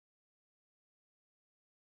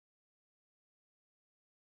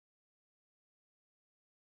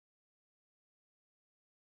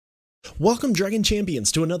Welcome, Dragon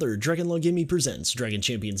Champions, to another Dragon Law Gaming Presents Dragon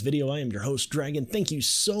Champions video. I am your host, Dragon. Thank you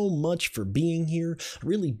so much for being here. I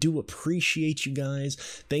really do appreciate you guys.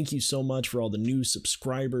 Thank you so much for all the new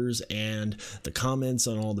subscribers and the comments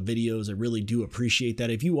on all the videos. I really do appreciate that.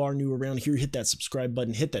 If you are new around here, hit that subscribe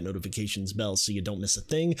button, hit that notifications bell so you don't miss a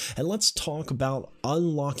thing. And let's talk about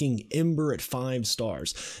unlocking Ember at 5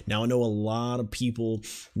 stars. Now, I know a lot of people,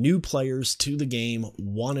 new players to the game,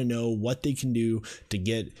 want to know what they can do to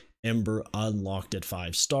get Ember unlocked at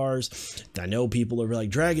 5 stars. I know people are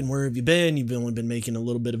like, Dragon, where have you been? You've only been making a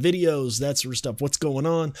little bit of videos, that sort of stuff. What's going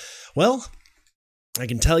on? Well, I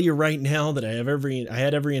can tell you right now that I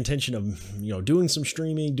had every intention of, doing some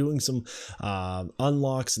streaming, doing some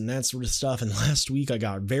unlocks and that sort of stuff. And last week I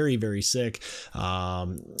got very, very sick.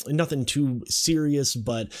 Nothing too serious,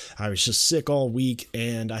 but I was just sick all week,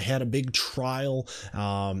 and I had a big trial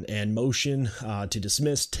and motion to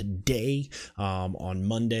dismiss today on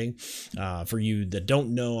Monday. For you that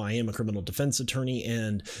don't know, I am a criminal defense attorney,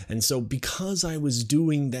 and so because I was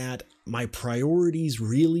doing that, my priorities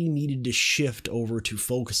really needed to shift over to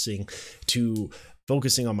focusing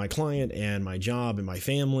on my client and my job and my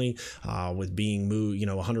family, with being moved,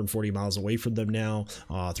 140 miles away from them now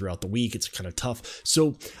throughout the week. It's kind of tough.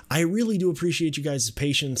 So I really do appreciate you guys'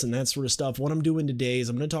 patience and that sort of stuff. What I'm doing today is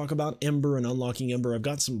I'm going to talk about Ember and unlocking Ember. I've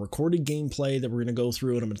got some recorded gameplay that we're going to go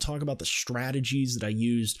through, and I'm going to talk about the strategies that I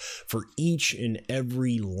used for each and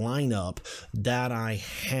every lineup that I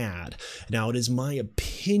had. Now, it is my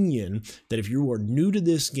opinion that if you are new to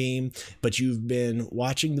this game, but you've been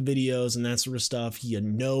watching the videos and that sort of stuff, you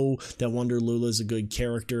know that Wonder Lula is a good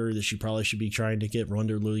character that you probably should be trying to get.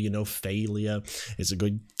 Wonder Lula, Phalia is a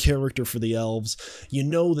good character for the elves. You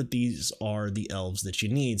know that these are the elves that you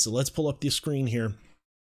need. So let's pull up the screen here.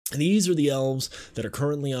 These are the elves that are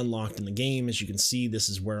currently unlocked in the game. As you can see, this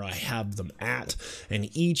is where I have them at.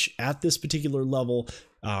 And each at this particular level,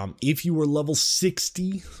 if you were level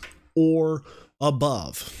 60 or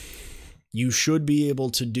above, you should be able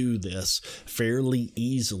to do this fairly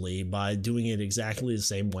easily by doing it exactly the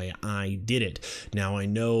same way I did it. Now, I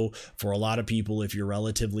know for a lot of people, if you're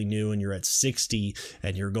relatively new and you're at 60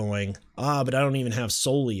 and you're going, but I don't even have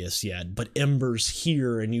Soleus yet, but Ember's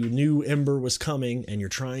here, and you knew Ember was coming and you're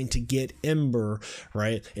trying to get Ember,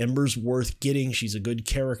 right? Ember's worth getting. She's a good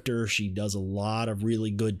character. She does a lot of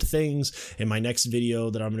really good things. In my next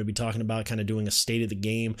video that I'm going to be talking about, kind of doing a state of the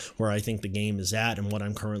game, where I think the game is at and what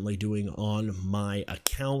I'm currently doing on my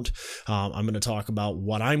account. I'm going to talk about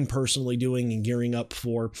what I'm personally doing and gearing up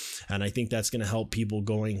for, and I think that's going to help people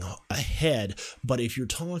going ahead. But if you're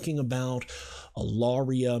talking about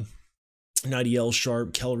Alaria, Nightiel,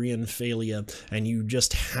 Sharp, Kelrian, Phalia, and you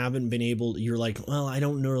just haven't been able, you're like, well, I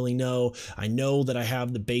don't really know. I know that I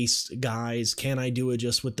have the base guys. Can I do it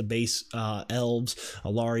just with the base elves,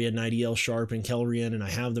 Alaria, Nightiel, Sharp, and Kelrian, and I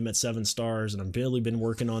have them at 7 stars, and I've barely been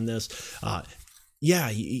working on this.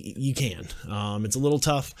 Yeah, you can. It's a little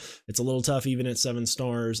tough. It's a little tough even at 7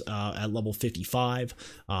 stars. At level 55,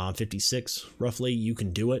 56 roughly, you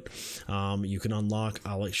can do it. You can unlock.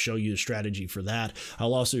 I'll show you the strategy for that.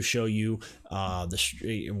 I'll also show you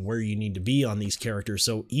where you need to be on these characters.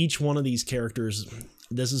 So each one of these characters,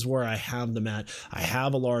 this is where I have them at. I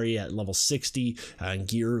have Alaria at level 60 and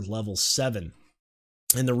Gear level 7.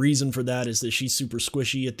 And the reason for that is that she's super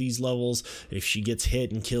squishy at these levels. If she gets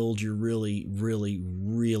hit and killed, you're really, really,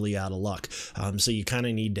 really out of luck. So you kind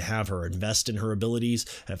of need to have her invest in her abilities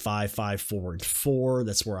at 5, 5, 4, and 4.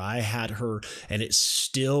 That's where I had her, and it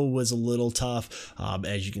still was a little tough,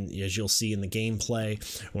 as you'll see in the gameplay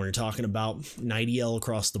when you're talking about Nightiel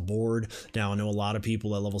across the board. Now, I know a lot of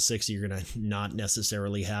people at level 60 you're gonna not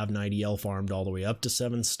necessarily have Nightiel farmed all the way up to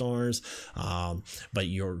 7 stars, but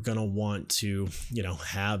you're gonna want to,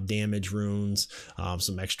 have damage runes,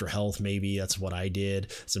 some extra health maybe. That's what I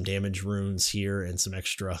did. Some damage runes here and some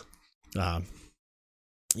extra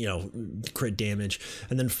crit damage,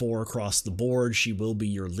 and then 4 across the board. She will be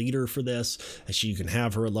your leader for this. You can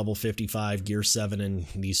have her at level 55, Gear 7, and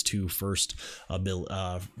these first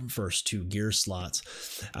 2 gear slots.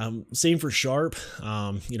 Same for Sharp.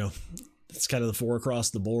 It's kind of the 4 across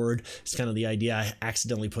the board. It's kind of the idea. I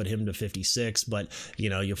accidentally put him to 56, but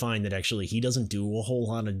you'll find that actually he doesn't do a whole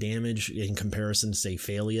lot of damage in comparison to, say,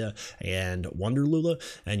 Phalia and Wonder Lula,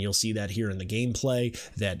 and you'll see that here in the gameplay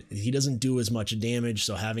that he doesn't do as much damage.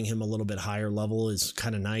 So having him a little bit higher level is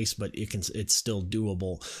kind of nice, but it's still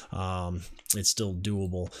doable. It's still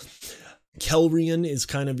doable. Kelrian is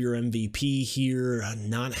kind of your MVP here.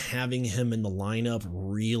 Not having him in the lineup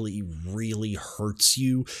really hurts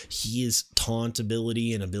you. His taunt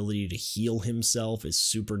ability and ability to heal himself is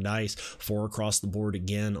super nice. 4 across the board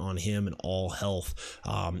again on him and all health.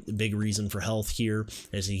 Big reason for health here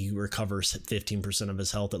is he recovers 15% of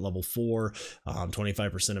his health at level 4,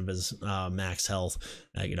 25% of his max health,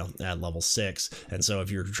 at level 6. And so if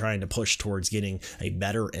you're trying to push towards getting a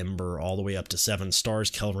better Ember all the way up to 7 stars,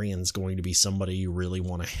 Kelrian's going to be somebody you really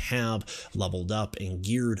want to have leveled up and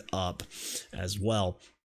geared up as well.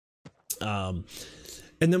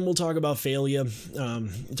 And then we'll talk about Phalia.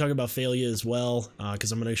 As well,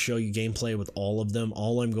 because I'm going to show you gameplay with all of them.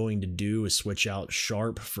 All I'm going to do is switch out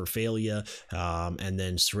Sharp for Phalia, and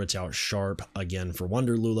then switch out Sharp again for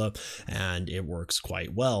Wonderlula, and it works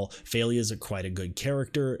quite well. Phalia is quite a good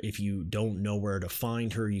character. If you don't know where to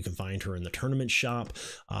find her, you can find her in the tournament shop,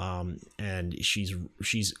 and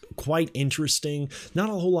she's quite interesting.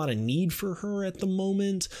 Not a whole lot of need for her at the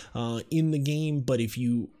moment in the game, but if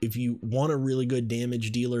you want a really good damage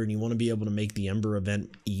dealer and you want to be able to make the Ember event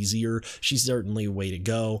easier, she's certainly a way to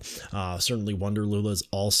go. Certainly Wonderlula is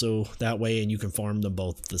also that way, and you can farm them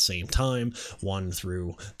both at the same time, one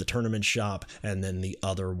through the tournament shop and then the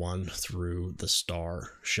other one through the star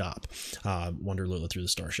shop. Wonderlula through the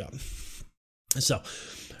star shop. So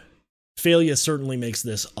Phalia certainly makes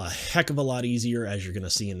this a heck of a lot easier, as you're going to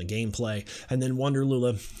see in the gameplay. And then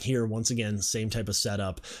Wonderlula here, once again, same type of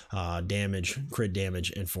setup, damage, crit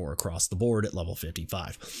damage, and 4 across the board at level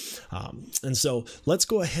 55. And so let's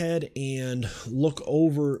go ahead and look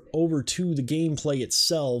over to the gameplay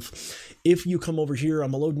itself. If you come over here,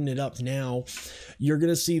 I'm loading it up now, you're going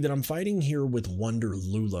to see that I'm fighting here with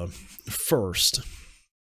Wonderlula first.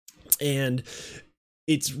 And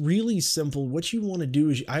it's really simple. What you want to do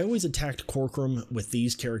is, I always attacked Corcoran with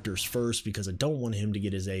these characters first because I don't want him to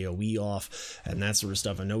get his AoE off and that sort of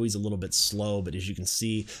stuff. I know he's a little bit slow, but as you can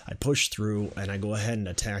see, I push through and I go ahead and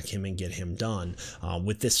attack him and get him done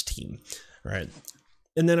with this team, right?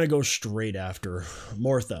 And then I go straight after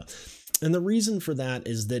Martha. And the reason for that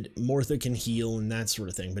is that Martha can heal and that sort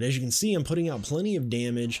of thing. But as you can see, I'm putting out plenty of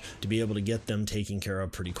damage to be able to get them taken care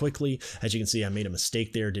of pretty quickly. As you can see, I made a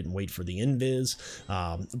mistake there, didn't wait for the invis,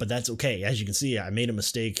 but that's okay. As you can see, I made a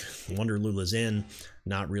mistake. Wonderlula's in,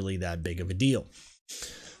 not really that big of a deal.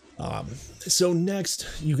 So next,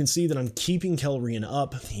 you can see that I'm keeping Kelrian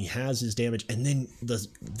up. He has his damage, and then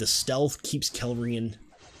the stealth keeps Kelrian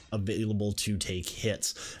available to take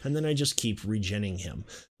hits, and then I just keep regenning him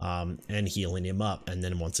and healing him up, and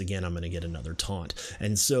then once again I'm going to get another taunt.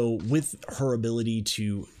 And so with her ability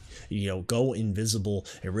to go invisible,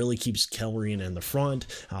 it really keeps Kelrian in the front,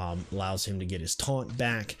 allows him to get his taunt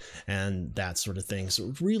back and that sort of thing.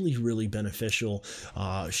 So really beneficial.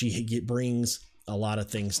 She brings a lot of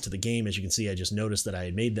things to the game. As you can see, I just noticed that I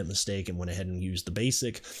had made that mistake and went ahead and used the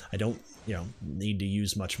basic. I don't need to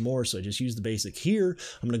use much more, so I just use the basic here.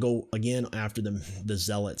 I'm going to go again after the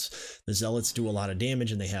zealots. The zealots do a lot of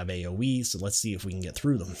damage and they have AoE, so let's see if we can get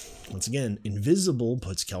through them. Once again, invisible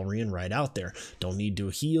puts Kelrian right out there. Don't need to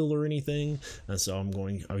heal or anything, and so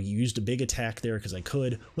I used a big attack there because I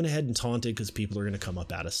could. Went ahead and taunted because people are going to come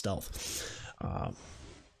up out of stealth.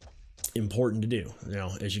 Important to do.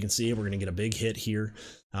 As you can see, we're going to get a big hit here,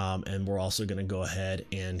 and we're also going to go ahead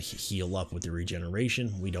and heal up with the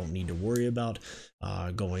regeneration. We don't need to worry about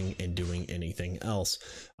going and doing anything else.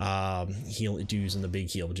 Using the big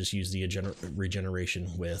heal, we'll just use the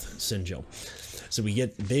regeneration with Sinjo. So we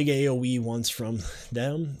get big AoE once from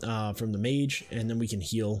them, from the mage, and then we can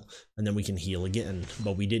heal, and then we can heal again.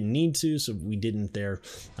 But we didn't need to, so we didn't there.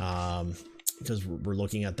 Because we're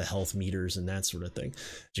looking at the health meters and that sort of thing.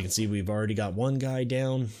 As you can see, we've already got one guy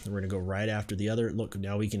down. We're going to go right after the other. Look,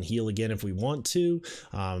 now we can heal again if we want to.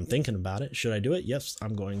 Thinking about it. Should I do it? Yes,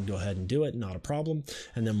 I'm going to go ahead and do it. Not a problem.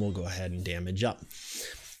 And then we'll go ahead and damage up.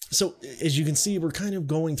 So as you can see, we're kind of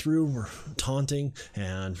going through, we're taunting,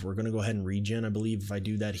 and we're going to go ahead and regen. I believe if I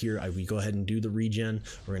do that here, we go ahead and do the regen.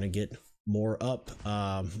 We're going to get more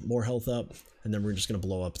health up, and then we're just going to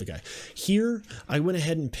blow up the guy. Here, I went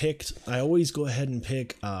ahead and picked, I always go ahead and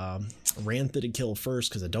pick Rantha to kill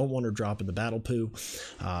first because I don't want her dropping the battle poo,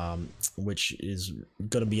 which is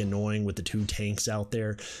going to be annoying with the 2 tanks out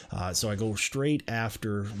there. So I go straight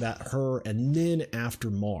after her, and then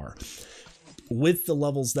after Mar. With the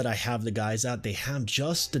levels that I have the guys at, they have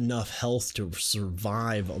just enough health to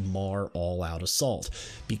survive a Mar all-out assault.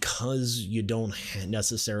 Because you don't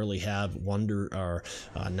necessarily have Wonder or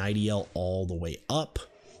Nightiel all the way up,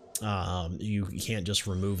 you can't just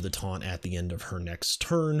remove the taunt at the end of her next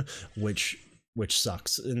turn, which which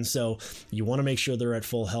sucks. And so you want to make sure they're at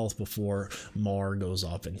full health before Mar goes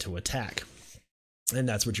off into attack. And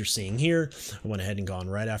that's what you're seeing here. I went ahead and gone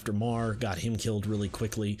right after Mar, got him killed really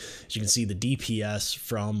quickly. As you can see, the DPS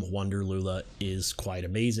from Wonder Lula is quite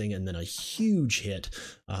amazing, and then a huge hit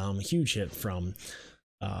from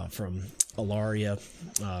Ilaria,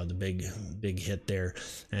 the big hit there.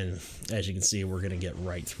 And as you can see, we're gonna get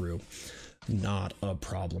right through. Not a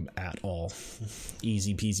problem at all.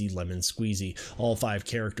 Easy peasy lemon squeezy. All 5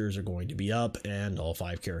 characters are going to be up, and all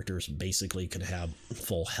 5 characters basically can have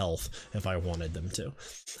full health if I wanted them to.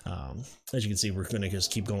 As you can see, we're going to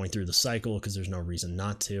just keep going through the cycle because there's no reason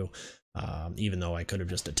not to. Even though I could have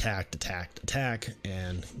just attack,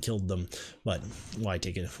 and killed them, but why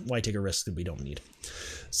take a risk that we don't need?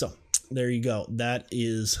 So there you go. That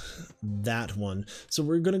is that one. So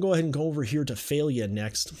we're going to go ahead and go over here to Failure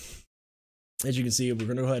next. As you can see, we're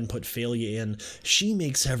going to go ahead and put Failure in. She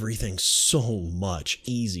makes everything so much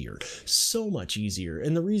easier. So much easier.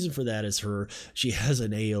 And the reason for that is she has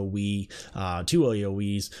an AoE, 2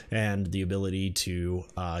 AoEs, and the ability to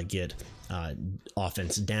get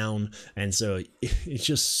offense down. And so it's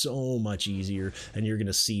just so much easier. And you're going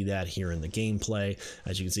to see that here in the gameplay.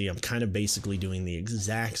 As you can see, I'm kind of basically doing the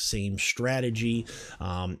exact same strategy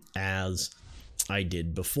as I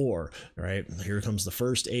did before. All right, here comes the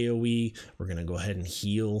first AoE. We're gonna go ahead and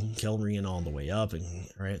heal Kelrian all the way up, and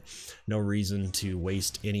right, no reason to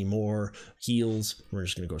waste any more heals. We're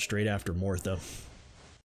just gonna go straight after Mortha.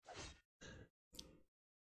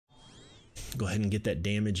 Go ahead and get that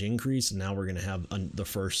damage increase, and now we're gonna have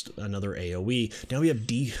another AoE. Now we have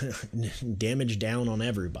damage down on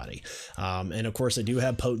everybody, and of course I do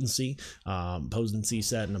have potency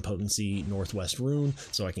set and a potency northwest rune,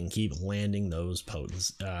 so I can keep landing those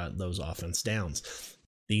offense downs.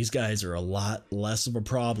 These guys are a lot less of a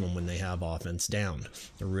problem when they have offense down.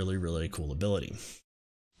 They're really cool ability.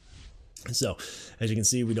 So as you can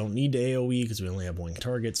see, we don't need to AoE because we only have 1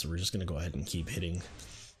 target, so we're just gonna go ahead and keep hitting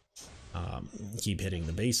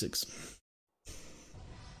the basics.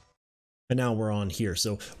 And now we're on here,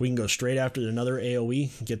 so we can go straight after another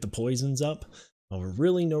AoE, get the poisons up.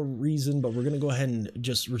 Really no reason, but we're gonna go ahead and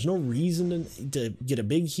there's no reason to get a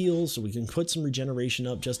big heal, so we can put some regeneration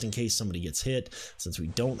up just in case somebody gets hit, since we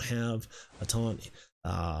don't have a taunt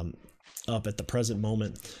up at the present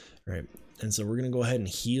moment, right? And so we're going to go ahead and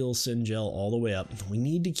heal Singel all the way up. We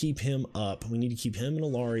need to keep him up. We need to keep him and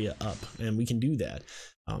Ilaria up, and we can do that.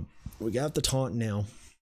 We got the taunt now.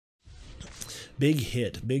 Big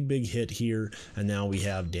hit, big hit here, and now we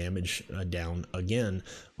have damage down again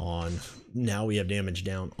on. Now we have damage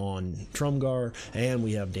down on Trumgar, and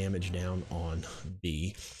we have damage down on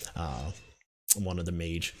the one of the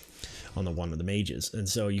mages. And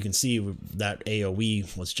so you can see that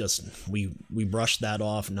AoE was just we brushed that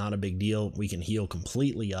off. Not a big deal. We can heal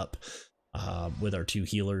completely up with our 2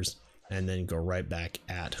 healers, and then go right back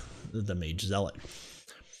at the Mage Zealot.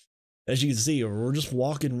 As you can see, we're just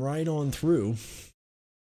walking right on through,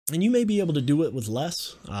 and you may be able to do it with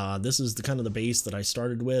less. This is the kind of the base that I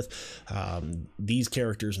started with. These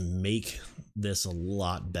characters make this a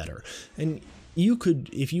lot better, and you could,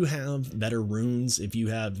 if you have better runes, if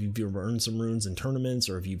you've earned some runes in tournaments,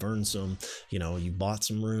 or if you've earned some, you bought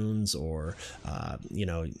some runes, or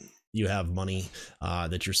you have money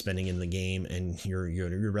that you're spending in the game, and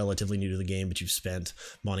you're relatively new to the game, but you've spent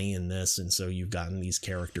money in this, and so you've gotten these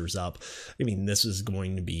characters up. I mean, this is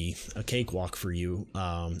going to be a cakewalk for you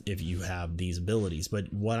if you have these abilities.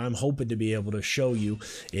 But what I'm hoping to be able to show you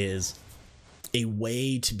is a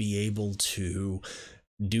way to be able to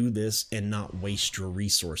do this and not waste your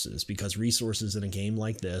resources, because resources in a game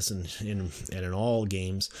like this, and in all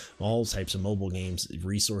games, all types of mobile games,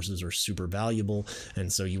 resources are super valuable.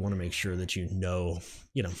 And so you want to make sure that you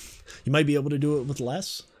might be able to do it with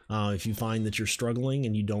less. If you find that you're struggling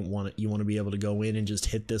and you want to be able to go in and just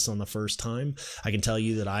hit this on the first time. I can tell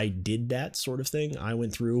you that I did that sort of thing. I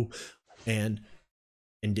went through and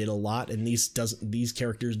did a lot, and these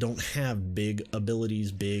characters don't have big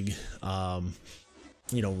abilities, big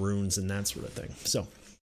runes and that sort of thing. So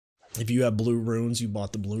if you have blue runes, you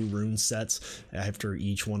bought the blue rune sets after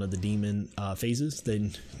each one of the demon phases,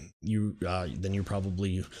 then you're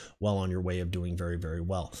probably well on your way of doing very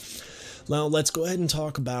well. Now let's go ahead and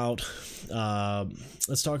talk about the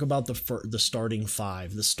starting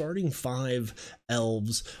 5. The starting 5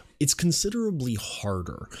 elves. It's considerably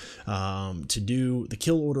harder to do. The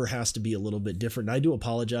kill order has to be a little bit different. I do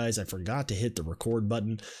apologize. I forgot to hit the record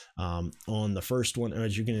button on the first one.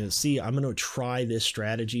 As you're going to see, I'm going to try this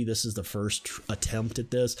strategy. This is the first attempt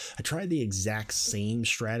at this. I tried the exact same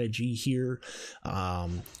strategy here,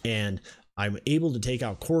 and I'm able to take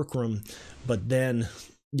out Corcoran, but then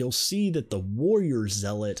you'll see that the warrior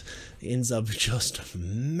zealot ends up just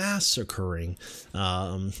massacring,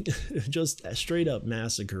 just straight up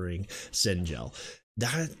massacring Singel.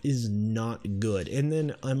 That is not good. And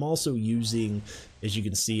then I'm also using, as you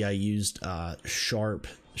can see, I used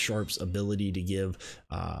Sharp's ability to give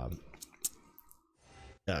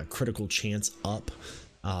critical chance up.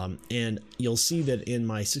 And you'll see that in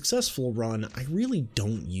my successful run, I really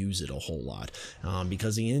don't use it a whole lot,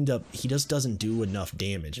 because he just doesn't do enough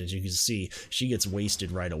damage. As you can see, she gets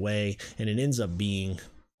wasted right away, and it ends up being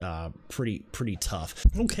pretty tough.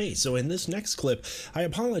 Okay, so in this next clip, I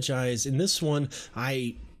apologize. In this one,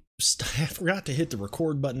 I forgot to hit the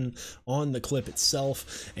record button on the clip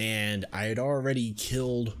itself, and I had already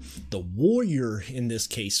killed the warrior in this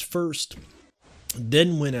case first,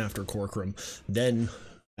 then went after Corcoran, then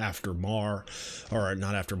after Mar, or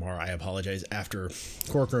not after Mar, I apologize, after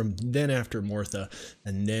Corcoran, then after Mortha,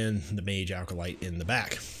 and then the Mage Acolyte in the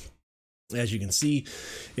back. As you can see,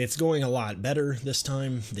 it's going a lot better this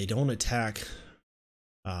time. They don't attack,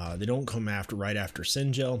 they don't come right after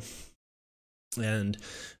Singel, and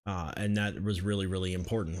that was really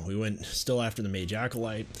important. We went still after the Mage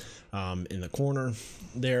Acolyte in the corner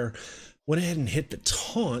there, went ahead and hit the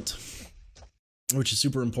taunt, which is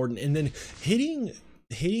super important, and then hitting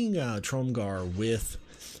Trumgar with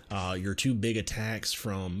your two big attacks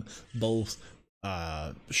from both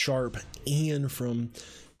Sharp and from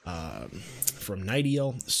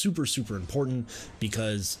Nightiel, super important,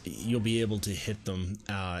 because you'll be able to hit them.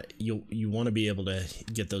 You want to be able to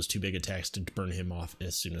get those two big attacks to burn him off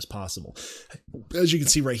as soon as possible. As you can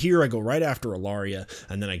see right here, I go right after Ilaria,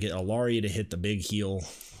 and then I get Ilaria to hit the big heal,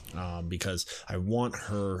 because I want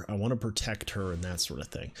to protect her and that sort of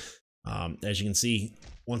thing. As you can see,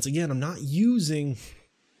 once again, I'm not using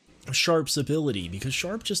Sharp's ability because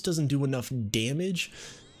Sharp just doesn't do enough damage,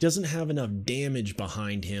 doesn't have enough damage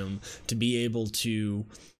behind him to be able to,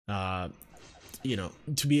 to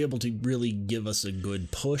be able to really give us a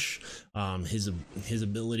good push, his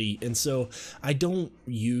ability. And so I don't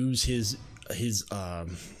use his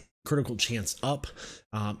critical chance up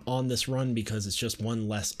on this run because it's just one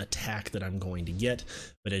less attack that I'm going to get.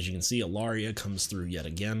 But as you can see, Ilaria comes through yet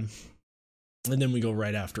again, and then we go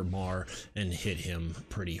right after Mar and hit him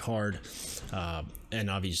pretty hard. And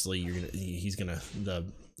obviously the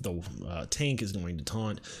tank is going to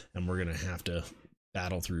taunt, and we're gonna have to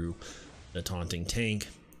battle through the taunting tank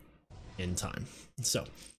in time. So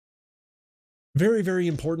very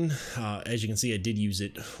important. As you can see, I did use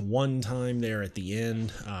it one time there at the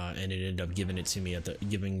end, and it ended up giving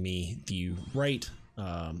me the right,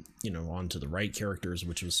 onto the right characters,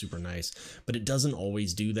 which was super nice. But it doesn't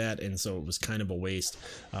always do that, and so it was kind of a waste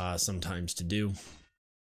sometimes to do.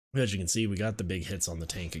 As you can see, we got the big hits on the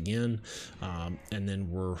tank again, and then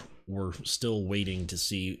we're still waiting to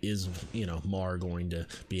see, is Mar going to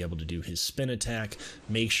be able to do his spin attack.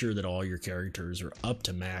 Make sure that all your characters are up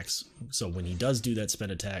to max, so when he does do that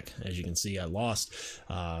spin attack, as you can see, I lost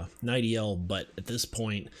Nightiel, but at this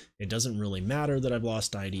point it doesn't really matter that I've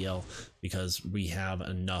lost Nightiel because we have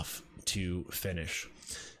enough to finish.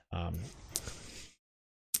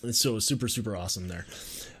 So super awesome there.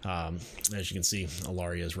 As you can see,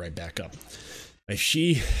 Ilaria is right back up. I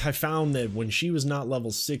found that when she was not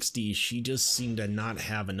level 60, she just seemed to not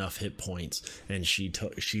have enough hit points, and she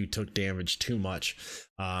took damage too much.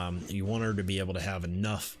 You want her to be able to have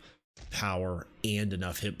enough power and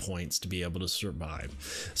enough hit points to be able to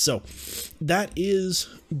survive. So that is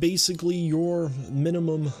basically your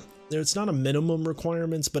minimum. It's not a minimum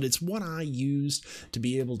requirements, but it's what I used to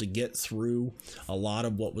be able to get through a lot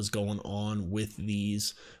of what was going on with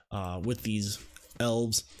these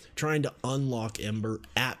elves, trying to unlock Ember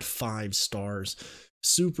at 5 stars.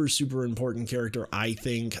 Super important character, I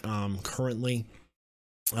think, currently,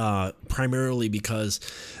 primarily because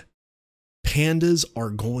pandas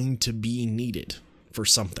are going to be needed for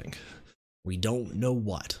something. We don't know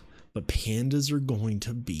what, but pandas are going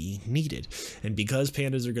to be needed. And because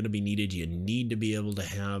pandas are going to be needed, you need to be able to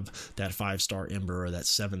have that 5-star Ember or that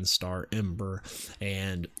 7-star Ember.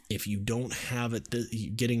 And if you don't have it,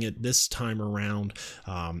 getting it this time around,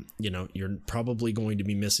 you're probably going to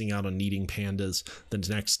be missing out on needing pandas the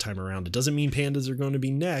next time around. It doesn't mean pandas are going to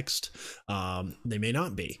be next. They may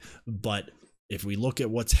not be, but if we look at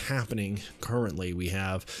what's happening currently, we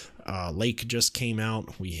have Lake just came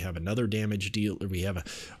out. We have another damage deal. We have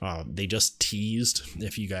they just teased.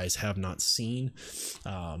 If you guys have not seen,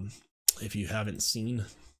 if you haven't seen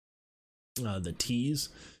the tease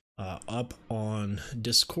up on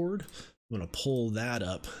Discord, I'm gonna pull that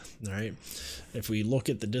up. All right. If we look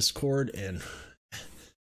at the Discord, and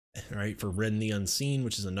right, for Ren the Unseen,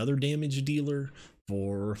 which is another damage dealer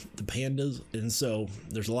for the pandas. And so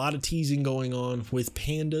there's a lot of teasing going on with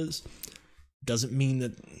pandas. Doesn't mean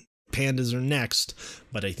that pandas are next,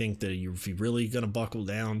 but I think that if you're really going to buckle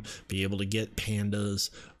down, be able to get pandas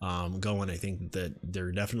going, I think that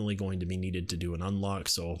they're definitely going to be needed to do an unlock.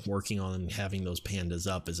 So working on having those pandas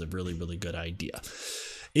up is a really, really good idea.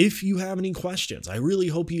 If you have any questions, I really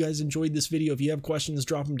hope you guys enjoyed this video. If you have questions,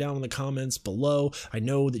 drop them down in the comments below. I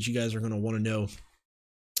know that you guys are going to want to know,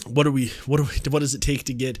 what does it take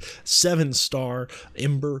to get 7-star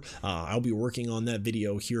Ember? I'll be working on that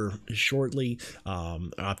video here shortly.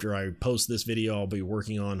 After I post this video, I'll be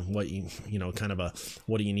working on what kind of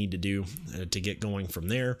what do you need to do to get going from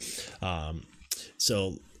there.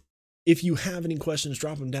 So if you have any questions,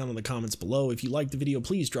 drop them down in the comments below. If you like the video,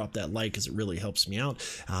 please drop that like, because it really helps me out.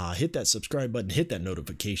 Hit that subscribe button, hit that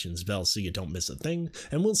notifications bell so you don't miss a thing,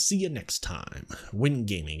 and we'll see you next time when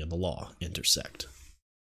gaming and the law intersect.